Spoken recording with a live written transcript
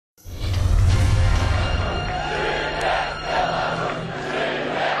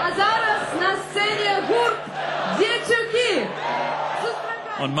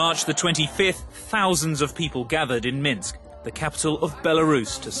March the 25th, thousands of people gathered in Minsk, the capital of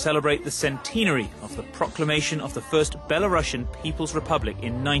Belarus, to celebrate the centenary of the proclamation of the first Belarusian People's Republic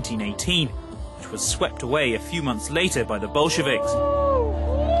in 1918, which was swept away a few months later by the Bolsheviks.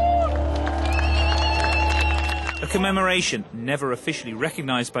 A commemoration never officially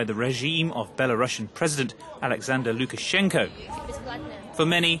recognized by the regime of Belarusian President Alexander Lukashenko. For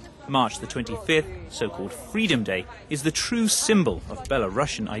many, March the 25th, so-called Freedom Day, is the true symbol of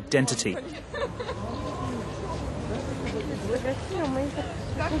Belarusian identity.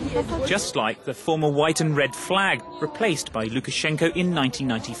 Just like the former white and red flag replaced by Lukashenko in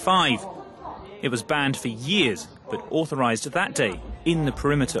 1995. It was banned for years, but authorized that day in the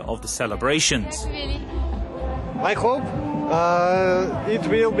perimeter of the celebrations. I hope it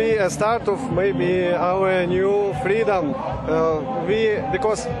will be a start of maybe our new freedom.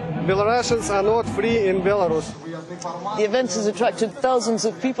 Because Belarusians are not free in Belarus. The event has attracted thousands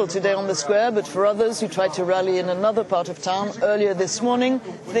of people today on the square, but for others who tried to rally in another part of town earlier this morning,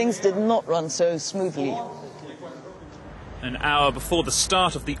 things did not run so smoothly. An hour before the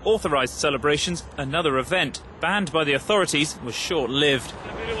start of the authorized celebrations, another event, banned by the authorities, was short-lived.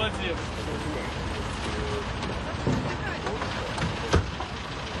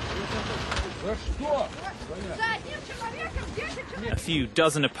 A few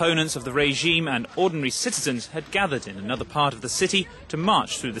dozen opponents of the regime and ordinary citizens had gathered in another part of the city to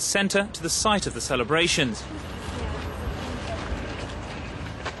march through the centre to the site of the celebrations.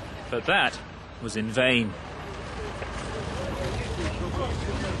 But that was in vain.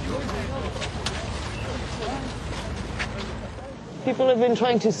 People have been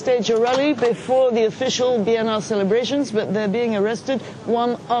trying to stage a rally before the official BNR celebrations, but they're being arrested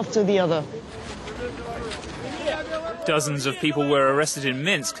one after the other. Dozens of people were arrested in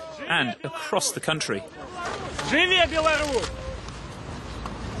Minsk and across the country.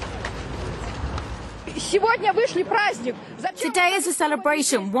 Today is a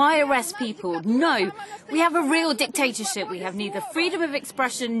celebration. Why arrest people? No, we have a real dictatorship. We have neither freedom of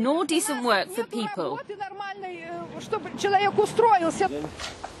expression nor decent work for people.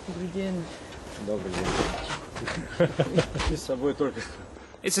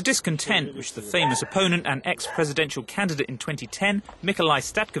 It's a discontent which the famous opponent and ex-presidential candidate in 2010, Nikolai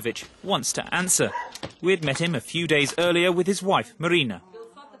Statkovich, wants to answer. We had met him a few days earlier with his wife, Marina.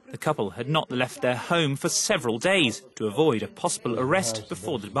 The couple had not left their home for several days to avoid a possible arrest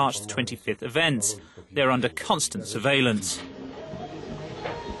before the March the 25th events. They're under constant surveillance.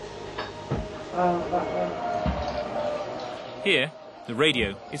 Here, the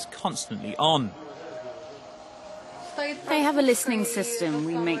radio is constantly on. They have a listening system.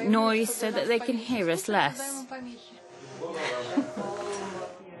 We make noise so that they can hear us less.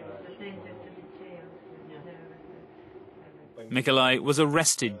 Nikolai was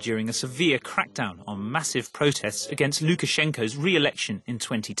arrested during a severe crackdown on massive protests against Lukashenko's re-election in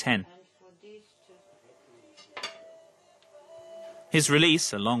 2010. His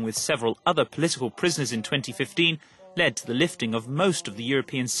release, along with several other political prisoners in 2015, led to the lifting of most of the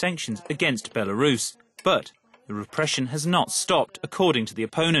European sanctions against Belarus. But the repression has not stopped, according to the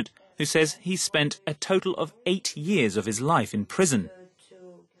opponent, who says he spent a total of 8 years of his life in prison.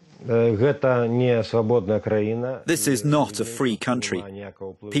 This is not a free country.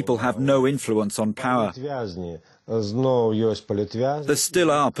 People have no influence on power. There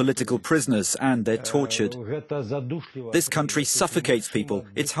still are political prisoners and they're tortured. This country suffocates people.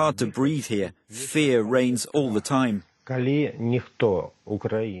 It's hard to breathe here. Fear reigns all the time. If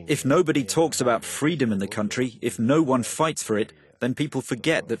nobody talks about freedom in the country, if no one fights for it, then people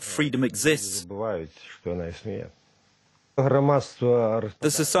forget that freedom exists. The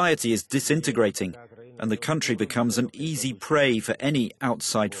society is disintegrating, and the country becomes an easy prey for any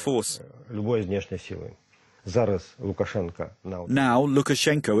outside force. Now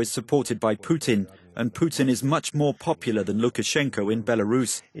Lukashenko is supported by Putin, and Putin is much more popular than Lukashenko in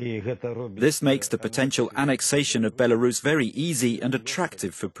Belarus. This makes the potential annexation of Belarus very easy and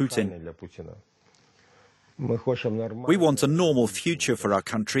attractive for Putin. We want a normal future for our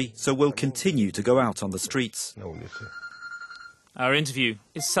country, so we'll continue to go out on the streets. Our interview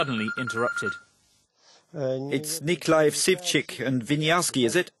is suddenly interrupted. It's Nikolaev, Sivchik and Vinyarski,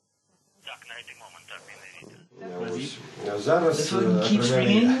 is it? The phone keeps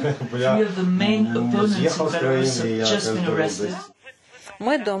ringing. 3 of the main opponents in Belarus have just been arrested.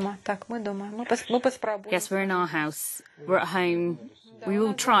 Yes, we're in our house. We're at home. We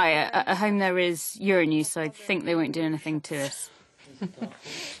will try. At home there is Euronews, so I think they won't do anything to us.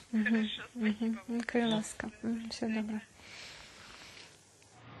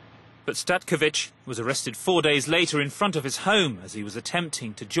 But Statkovich was arrested 4 days later in front of his home as he was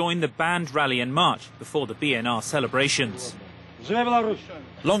attempting to join the banned rally and march before the BNR celebrations.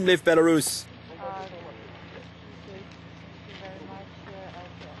 Long live Belarus!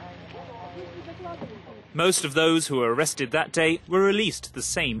 Most of those who were arrested that day were released the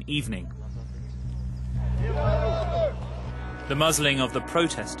same evening. The muzzling of the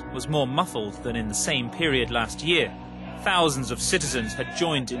protest was more muffled than in the same period last year. Thousands of citizens had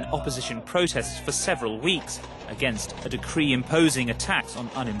joined in opposition protests for several weeks against a decree imposing a tax on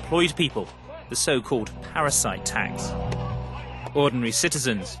unemployed people, the so-called parasite tax. Ordinary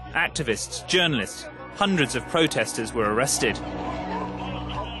citizens, activists, journalists, hundreds of protesters were arrested.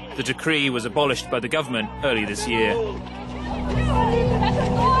 The decree was abolished by the government early this year.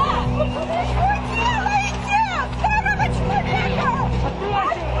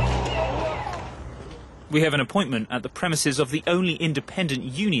 We have an appointment at the premises of the only independent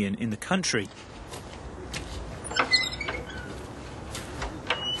union in the country.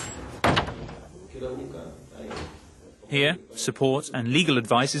 Here, support and legal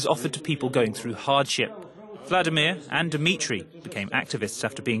advice is offered to people going through hardship. Vladimir and Dmitry became activists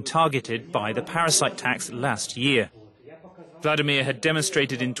after being targeted by the parasite tax last year. Vladimir had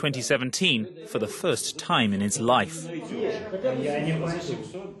demonstrated in 2017 for the first time in his life.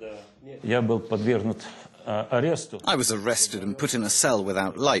 I was arrested and put in a cell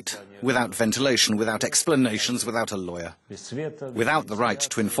without light, without ventilation, without explanations, without a lawyer, without the right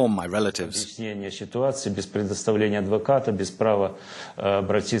to inform my relatives.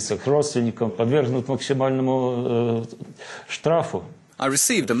 I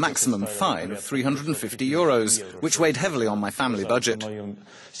received a maximum fine of €350, which weighed heavily on my family budget.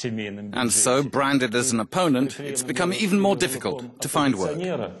 And so, branded as an opponent, it's become even more difficult to find work.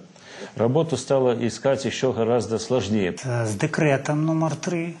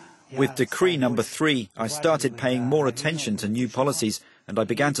 With Decree number 3, I started paying more attention to new policies and I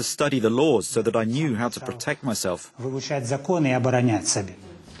began to study the laws so that I knew how to protect myself.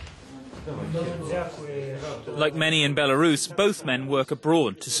 Like many in Belarus, both men work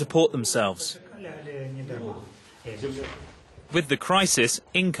abroad to support themselves. With the crisis,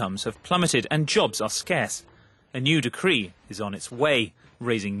 incomes have plummeted and jobs are scarce. A new decree is on its way,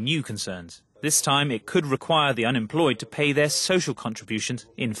 raising new concerns. This time it could require the unemployed to pay their social contributions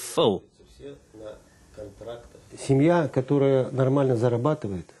in full.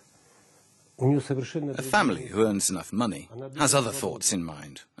 A family who earns enough money has other thoughts in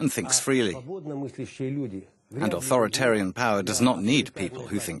mind and thinks freely. And authoritarian power does not need people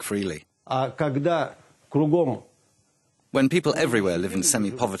who think freely. When people everywhere live in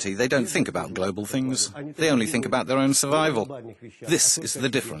semi-poverty, they don't think about global things. They only think about their own survival. This is the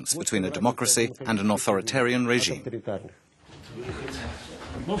difference between a democracy and an authoritarian regime.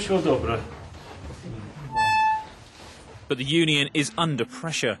 But the union is under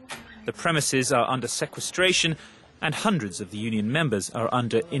pressure. The premises are under sequestration and hundreds of the union members are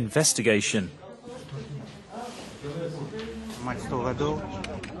under investigation.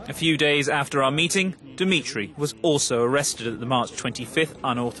 A few days after our meeting, Dmitry was also arrested at the March 25th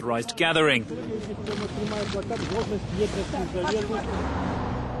unauthorized gathering.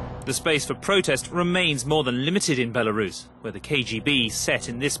 The space for protest remains more than limited in Belarus, where the KGB set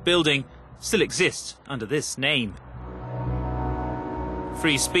in this building still exists under this name.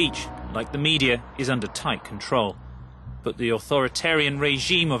 Free speech, like the media, is under tight control. But the authoritarian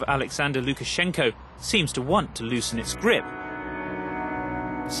regime of Alexander Lukashenko seems to want to loosen its grip.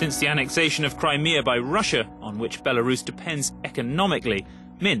 Since the annexation of Crimea by Russia, on which Belarus depends economically,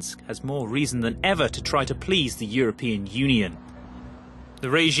 Minsk has more reason than ever to try to please the European Union. The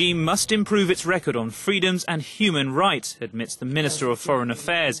regime must improve its record on freedoms and human rights, admits the Minister of Foreign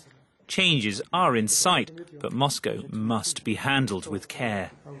Affairs. Changes are in sight, but Moscow must be handled with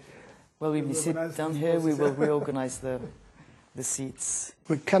care. Well, we sit down here, we will reorganize the seats.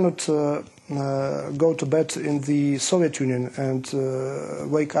 We cannot go to bed in the Soviet Union and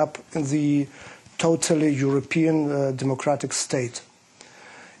wake up in the totally European democratic state.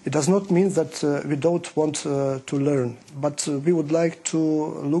 It does not mean that we don't want to learn, but we would like to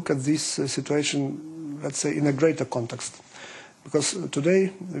look at this situation, let's say, in a greater context. Because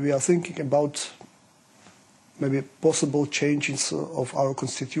today we are thinking about maybe possible changes of our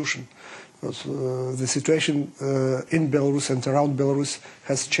constitution. Because the situation in Belarus and around Belarus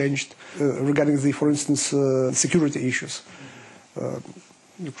has changed regarding the, for instance, security issues,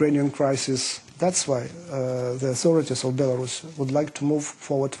 Ukrainian crisis. That's why the authorities of Belarus would like to move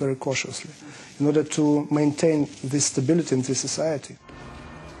forward very cautiously in order to maintain this stability in this society.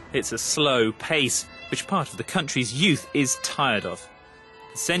 It's a slow pace, which part of the country's youth is tired of.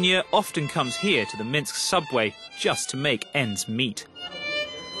 Ksenia often comes here to the Minsk subway just to make ends meet.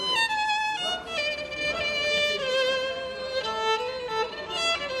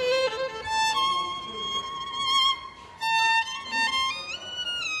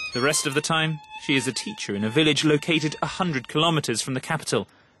 The rest of the time, she is a teacher in a village located 100 kilometers from the capital.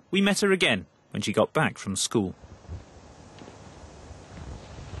 We met her again when she got back from school.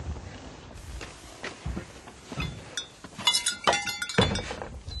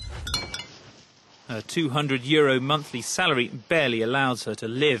 Her €200 monthly salary barely allows her to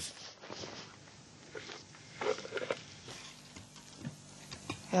live.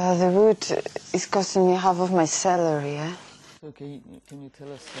 Yeah, the wood is costing me half of my salary, yeah? Okay, can you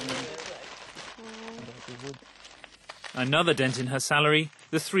tell us something about the wood? Another dent in her salary,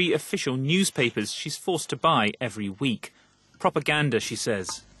 the 3 official newspapers she's forced to buy every week. Propaganda, she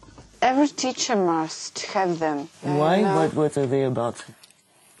says. Every teacher must have them. Why? What are they about?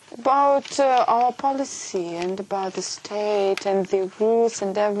 About our policy and about the state and the rules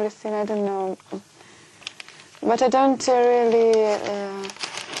and everything, I don't know. But I don't really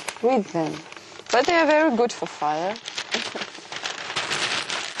read them. But they are very good for fire.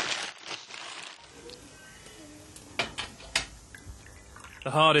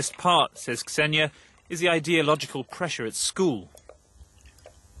 The hardest part, says Ksenia, is the ideological pressure at school.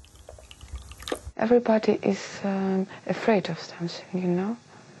 Everybody is afraid of something, you know?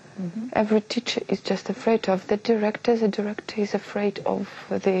 Mm-hmm. Every teacher is just afraid of the director is afraid of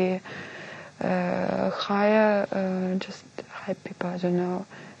the high people, I don't know.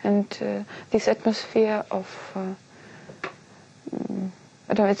 And this atmosphere of, I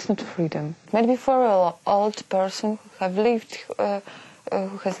don't know, it's not freedom. Maybe for an old person who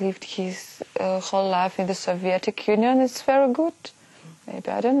has lived his whole life in the Soviet Union, it's very good. Maybe,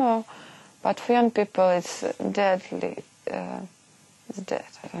 I don't know. But for young people, it's deadly. It's dead.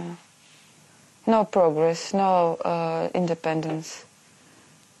 No progress, no independence,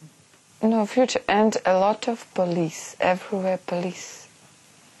 no future, and a lot of police, everywhere police.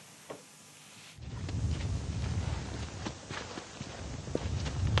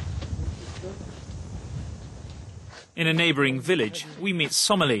 In a neighbouring village, we meet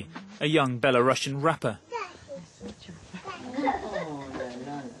Somali, a young Belarusian rapper.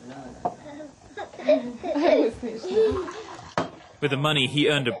 With the money he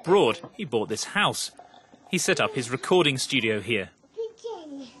earned abroad, he bought this house. He set up his recording studio here.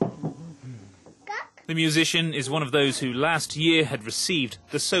 The musician is one of those who last year had received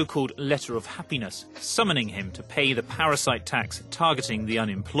the so-called letter of happiness, summoning him to pay the parasite tax targeting the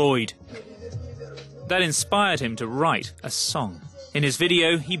unemployed. That inspired him to write a song. In his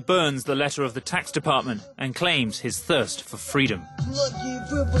video, he burns the letter of the tax department and claims his thirst for freedom.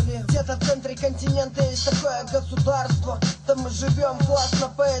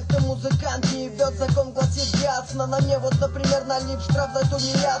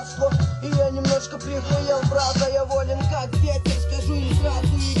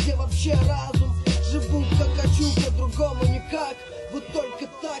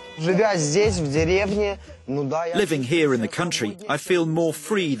 Living here in the country, I feel more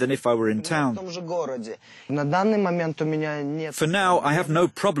free than if I were in town. For now, I have no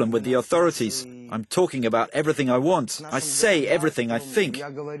problem with the authorities. I'm talking about everything I want. I say everything I think.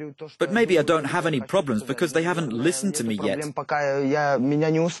 But maybe I don't have any problems because they haven't listened to me yet.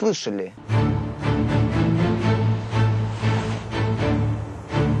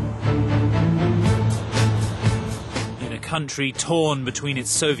 Country torn between its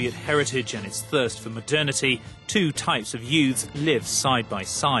Soviet heritage and its thirst for modernity, 2 types of youths live side by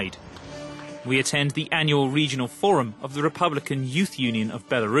side. We attend the annual regional forum of the Republican Youth Union of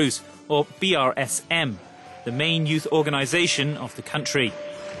Belarus, or BRSM, the main youth organization of the country.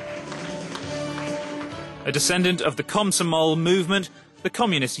 A descendant of the Komsomol movement, the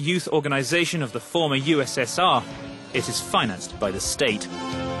communist youth organization of the former USSR, it is financed by the state.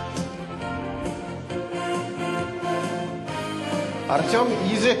 Артем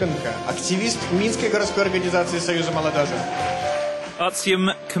Езепенко, активист Минской городской организации Союза молодежи.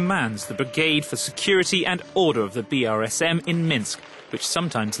 Artyom commands the Brigade for Security and Order of the BRSM in Minsk, which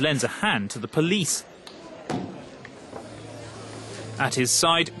sometimes lends a hand to the police. At his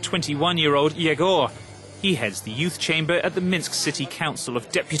side, 21-year-old Yegor. He heads the youth chamber at the Minsk City Council of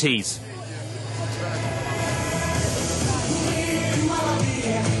Deputies.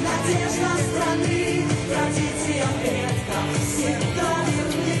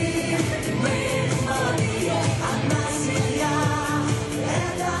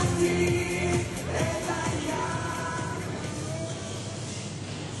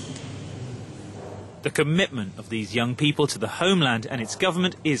 The commitment of these young people to the homeland and its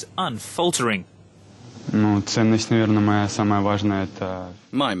government is unfaltering. My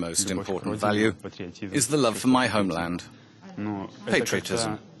most important value is the love for my homeland.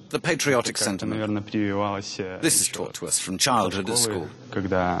 Patriotism, the patriotic sentiment. This is taught to us from childhood at school.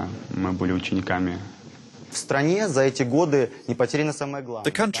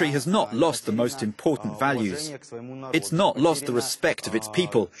 The country has not lost the most important values. It's not lost the respect of its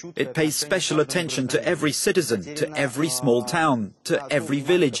people. It pays special attention to every citizen, to every small town, to every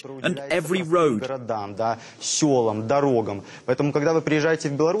village and every road.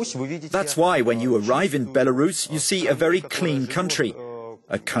 That's why when you arrive in Belarus, you see a very clean country.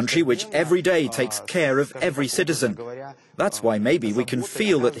 A country which every day takes care of every citizen. That's why maybe we can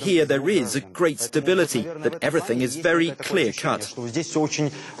feel that here there is a great stability, that everything is very clear-cut.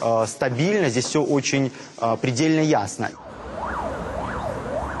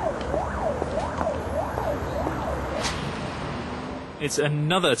 It's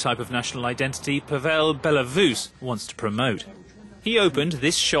another type of national identity Pavel Belarus wants to promote. He opened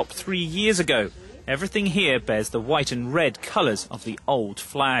this shop 3 years ago. Everything here bears the white and red colours of the old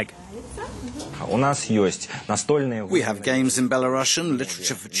flag. We have games in Belarusian,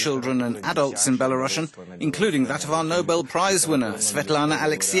 literature for children and adults in Belarusian, including that of our Nobel Prize winner, Svetlana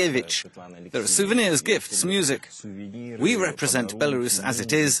Alexievich. There are souvenirs, gifts, music. We represent Belarus as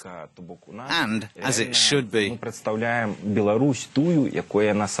it is and as it should be.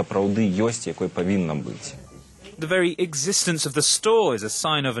 The very existence of the store is a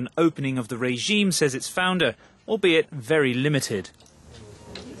sign of an opening of the regime, says its founder, albeit very limited.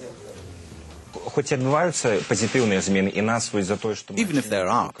 Even if there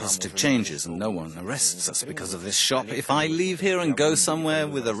are positive changes and no one arrests us because of this shop, if I leave here and go somewhere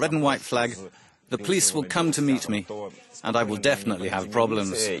with a red and white flag, the police will come to meet me, and I will definitely have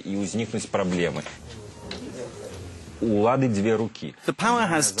problems. The power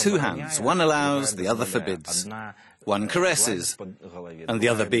has two hands. One allows, the other forbids. One caresses, and the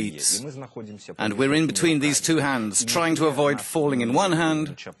other beats. And we're in between these two hands, trying to avoid falling in one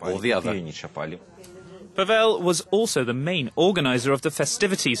hand or the other. Pavel was also the main organiser of the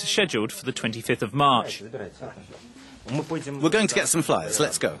festivities scheduled for the 25th of March. We're going to get some flyers.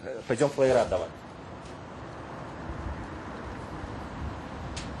 Let's go.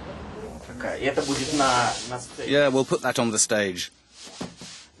 Yeah, we'll put that on the stage.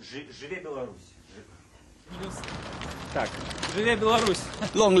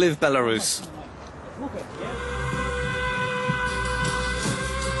 Long live Belarus.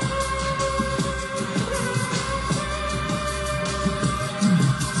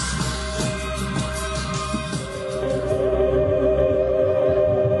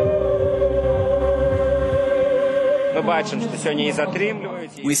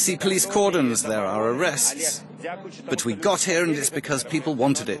 We see police cordons, there are arrests. But we got here and it's because people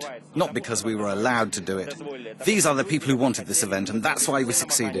wanted it, not because we were allowed to do it. These are the people who wanted this event and that's why we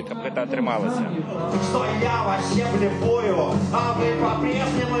succeeded.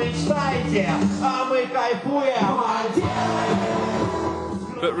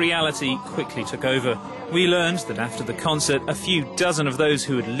 But reality quickly took over. We learned that after the concert, a few dozen of those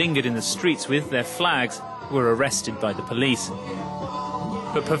who had lingered in the streets with their flags were arrested by the police.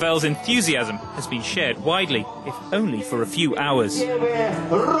 But Pavel's enthusiasm has been shared widely, if only for a few hours.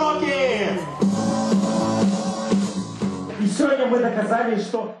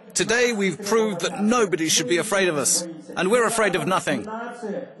 Today we've proved that nobody should be afraid of us, and we're afraid of nothing.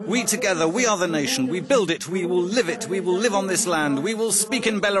 We together, we are the nation, we build it, we will live it, we will live on this land, we will speak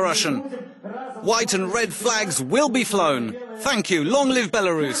in Belarusian. White and red flags will be flown. Thank you, long live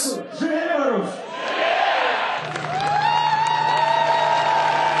Belarus!